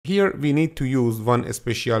Here we need to use one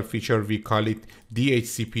special feature. We call it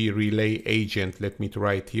DHCP relay agent. Let me to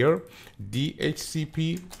write here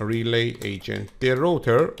DHCP relay agent. The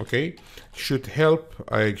router, okay, should help,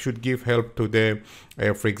 should give help to the,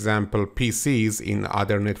 for example, PCs in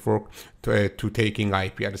other network to taking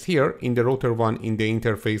IP address. Here in the router one, in the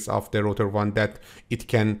interface of the router one, that it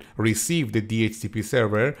can receive the DHCP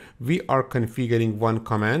server, we are configuring one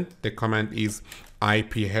command. The command is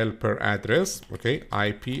IP helper address, okay,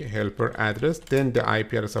 IP helper address, then the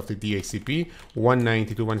IP address of the DHCP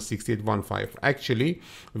 192.168.1.5. Actually,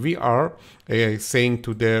 we are saying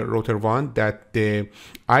to the router one that the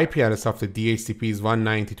IP address of the DHCP is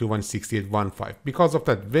 192.168.1.5. Because of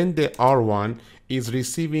that, when the R1 is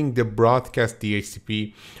receiving the broadcast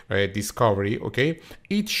DHCP discovery, okay,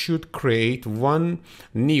 it should create one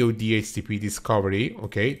new DHCP discovery,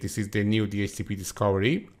 okay, this is the new DHCP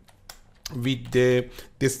discovery with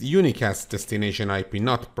this unicast destination IP,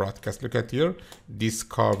 not broadcast. Look at here,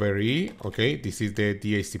 discovery, okay, this is the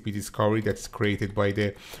DHCP discovery that's created by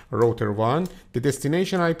the router one. The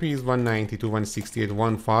destination IP is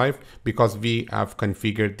 192.168.1.5 because we have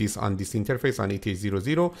configured this on this interface on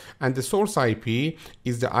ETH00, and the source IP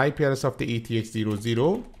is the IP address of the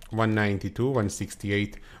ETH00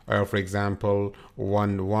 192.168, for example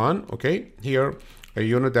 11, okay. Here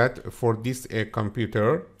you know that for this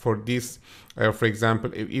computer, for this, for example,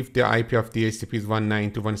 if the IP of DHCP is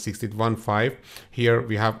 192.168.1.5, here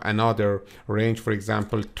we have another range, for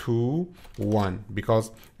example 2.1,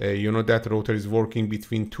 because you know that router is working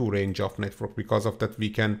between two range of network. Because of that, we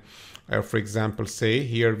can, for example, say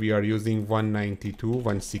here we are using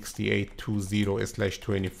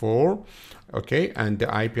 192.168.20/24, okay, and the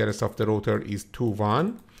IP address of the router is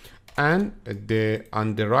 2.1. And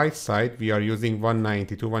on the right side, we are using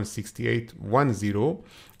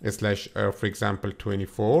 192.168.10 for example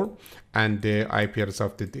 24, and the IP address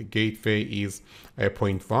of the gateway is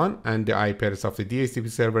 0.1, and the IP address of the DHCP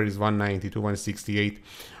server is 192.168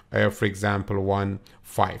 for example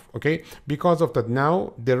 1.5, okay. Because of that,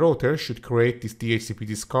 now the router should create this DHCP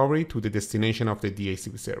discovery to the destination of the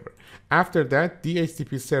DHCP server. After that,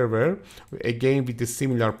 DHCP server, again with the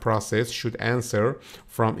similar process, should answer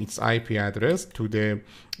from its IP address to the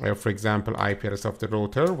for example IP address of the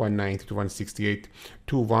router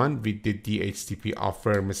 192.168.2.1 with the DHCP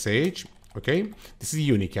offer message, okay. This is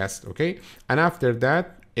unicast, okay. And after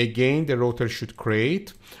that, again the router should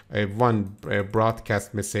create one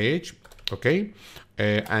broadcast message, okay,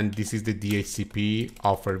 and this is the DHCP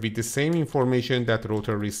offer with the same information that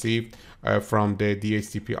router received from the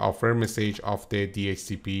DHCP offer message of the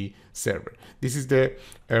DHCP server. This is the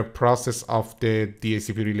process of the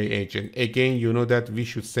DHCP relay agent. Again, you know that we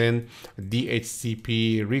should send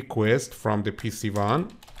DHCP request from the PC1.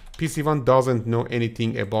 PC1 doesn't know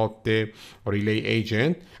anything about the relay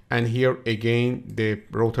agent, and here again the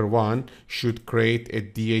router 1 should create a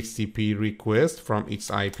DHCP request from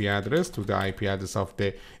its IP address to the IP address of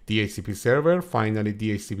the DHCP server. Finally,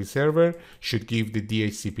 DHCP server should give the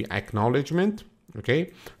DHCP acknowledgement,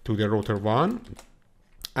 okay, to the router 1.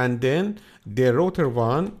 And then the router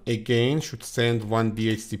 1 again should send one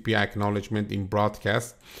DHCP acknowledgement in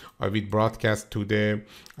broadcast, with broadcast to the,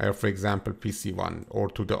 for example, PC1 or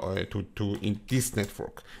to the in this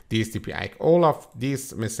network DHCP. All of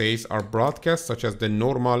these messages are broadcast, such as the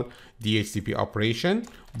normal DHCP operation,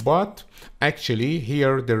 but actually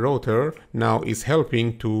here the router now is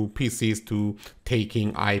helping to PCs to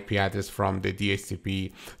taking IP address from the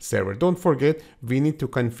DHCP server. Don't forget, we need to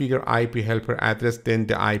configure IP helper address, then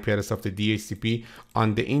the IP address of the DHCP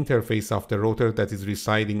on the interface of the router that is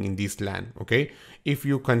residing in this LAN, okay. If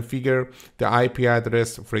you configure the IP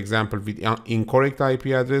address, for example, with incorrect IP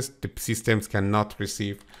address, the systems cannot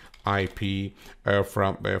receive IP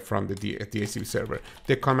from the DHCP server.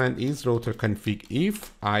 The command is router config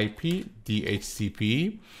if IP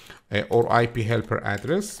DHCP or IP helper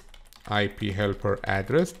address, then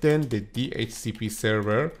the DHCP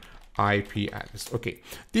server IP address. Okay,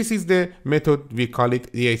 this is the method, we call it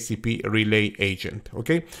DHCP relay agent.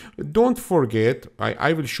 Okay, don't forget,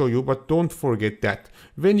 I will show you, but don't forget that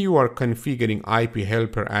when you are configuring IP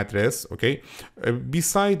helper address, okay,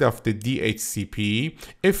 beside of the DHCP,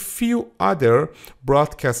 a few other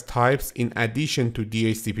broadcast types in addition to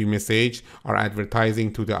DHCP message are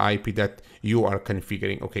advertising to the IP that you are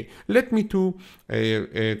configuring. Okay, let me to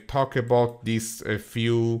talk about this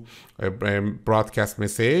few broadcast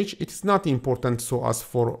message. It's not important so as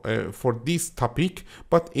for this topic,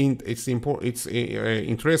 but it's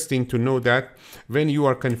interesting to know that when you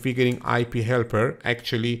are configuring IP helper,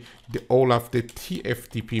 actually all of the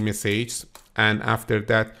TFTP messages, and after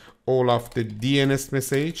that all of the DNS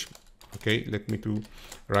message. Okay, let me to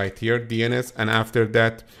right here, DNS, and after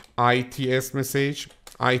that ITS message.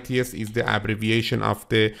 ITS is the abbreviation of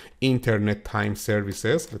the Internet Time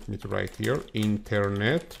Services. Let me write here,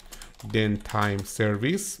 Internet, then Time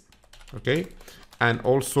Service, okay? And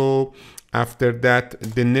also after that,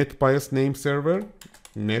 the NetBIOS name server,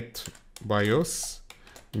 NetBIOS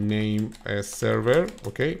name server,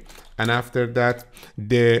 okay? And after that,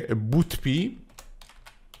 the bootp,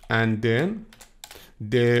 and then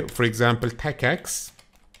the, for example, TACACS,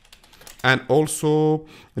 and also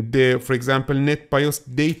the, for example, NetBIOS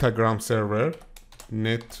datagram server,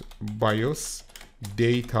 NetBIOS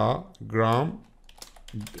datagram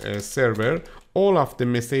server. All of the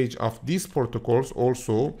message of these protocols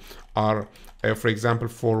also are, for example,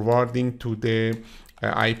 forwarding to the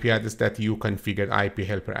IP address that you configured, IP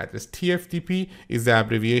helper address. TFTP is the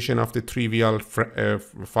abbreviation of the Trivial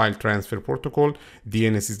File Transfer Protocol.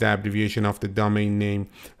 DNS is the abbreviation of the Domain Name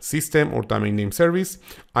System or Domain Name Service.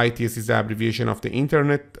 ITS is the abbreviation of the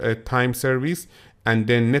Internet Time Service. And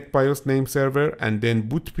then NetBIOS name server, and then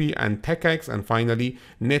bootp and TACACS, and finally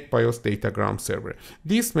NetBIOS datagram server.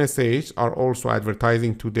 These messages are also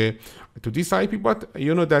advertising to this IP, but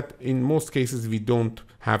you know that in most cases we don't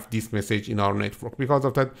have this message in our network. Because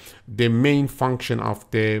of that, the main function of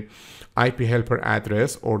the IP helper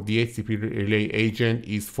address or DHCP relay agent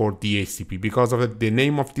is for DHCP. Because of that, the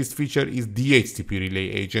name of this feature is DHCP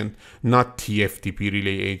relay agent, not TFTP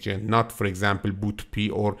relay agent, not, for example,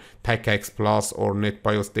 bootp or TACACS plus or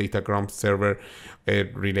NetBIOS datagram server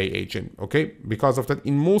relay agent. Okay, because of that,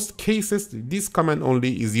 in most cases this command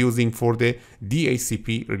only is using for the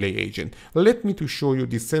DHCP relay agent. Let me to show you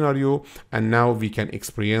this scenario, and now we can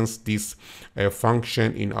experience this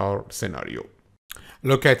function in our scenario.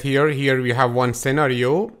 Look at here we have one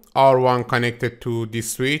scenario, R1 connected to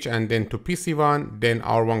this switch and then to PC1, then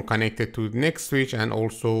R1 connected to the next switch and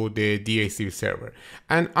also the DHCP server.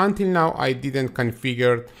 And until now I didn't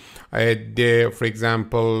configure for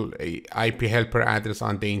example, IP helper address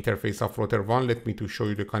on the interface of router 1. Let me to show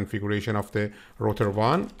you the configuration of the router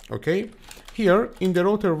 1. Okay, here in the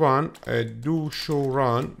router 1, do show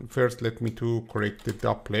run. First, let me to correct the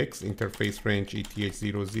duplex interface range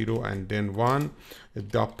ETH00 and then 1. The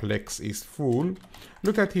duplex is full.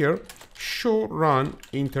 Look at here, show run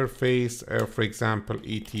interface, for example,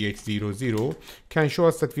 ETH00 can show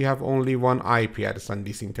us that we have only one IP address on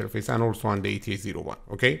this interface and also on the ETH01.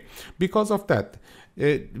 Okay, because of that,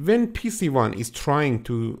 when PC1 is trying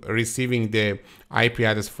to receiving the IP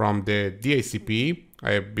address from the DHCP,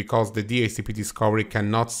 because the DHCP discovery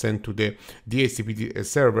cannot send to the DHCP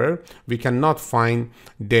server, we cannot find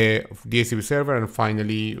the DHCP server, and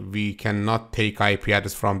finally we cannot take IP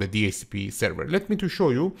address from the DHCP server. Let me to show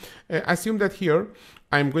you. Assume that here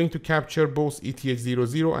I'm going to capture both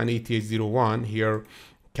ETH00 and ETH01 here,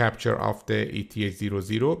 capture of the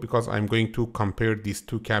ETH00, because I'm going to compare these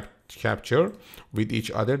two capture with each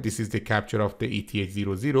other. This is the capture of the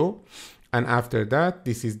ETH00. And after that,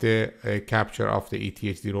 this is the capture of the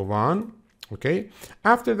ETH01. Okay.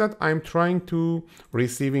 After that, I'm trying to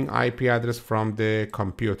receiving IP address from the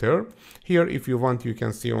computer. Here, if you want, you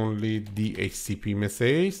can see only DHCP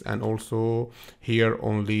message, and also here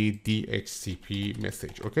only DHCP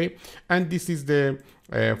message. Okay. And this is the,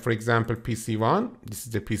 for example, PC1. This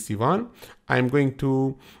is the PC1. I'm going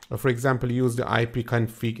to, for example, use the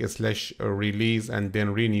ipconfig/release and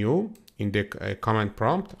then renew. In the command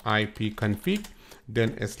prompt, ipconfig,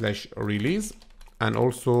 then /release, and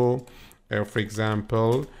also, for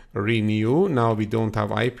example, renew. Now we don't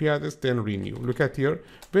have IP address, then renew. Look at here.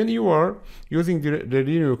 When you are using the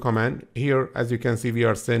renew command, here, as you can see, we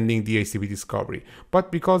are sending DHCP discovery.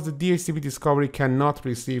 But because the DHCP discovery cannot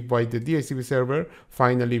receive by the DHCP server,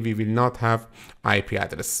 finally we will not have IP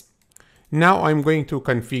address. Now I'm going to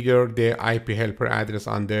configure the IP helper address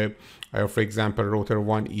on the, for example, router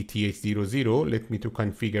 1 ETH00. Let me to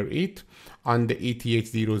configure it on the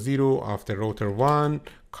ETH00 after router 1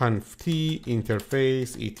 conft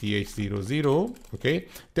interface ETH00. Okay,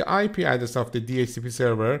 the IP address of the DHCP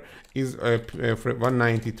server is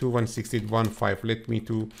 192.168.1.5. Let me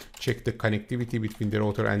to check the connectivity between the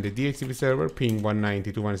router and the DHCP server. Ping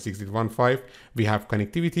 192.168.1.5. We have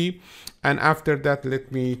connectivity, and after that,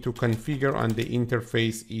 let me to configure on the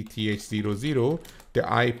interface ETH00 the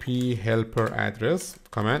IP helper address,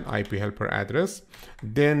 command IP helper address,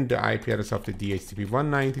 then the IP address of the DHCP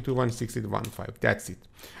 192.168.1.5. That's it.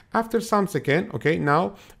 After some second, okay,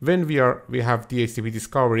 now when we have DHCP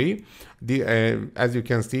discovery, as you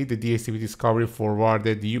can see, the DHCP discovery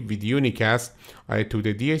forwarded with unicast to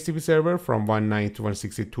the DHCP server from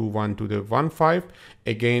 192.168.2.1 to the 1.5.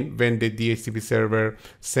 Again, when the DHCP server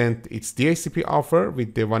sent its DHCP offer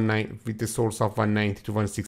with the source of 192.168.2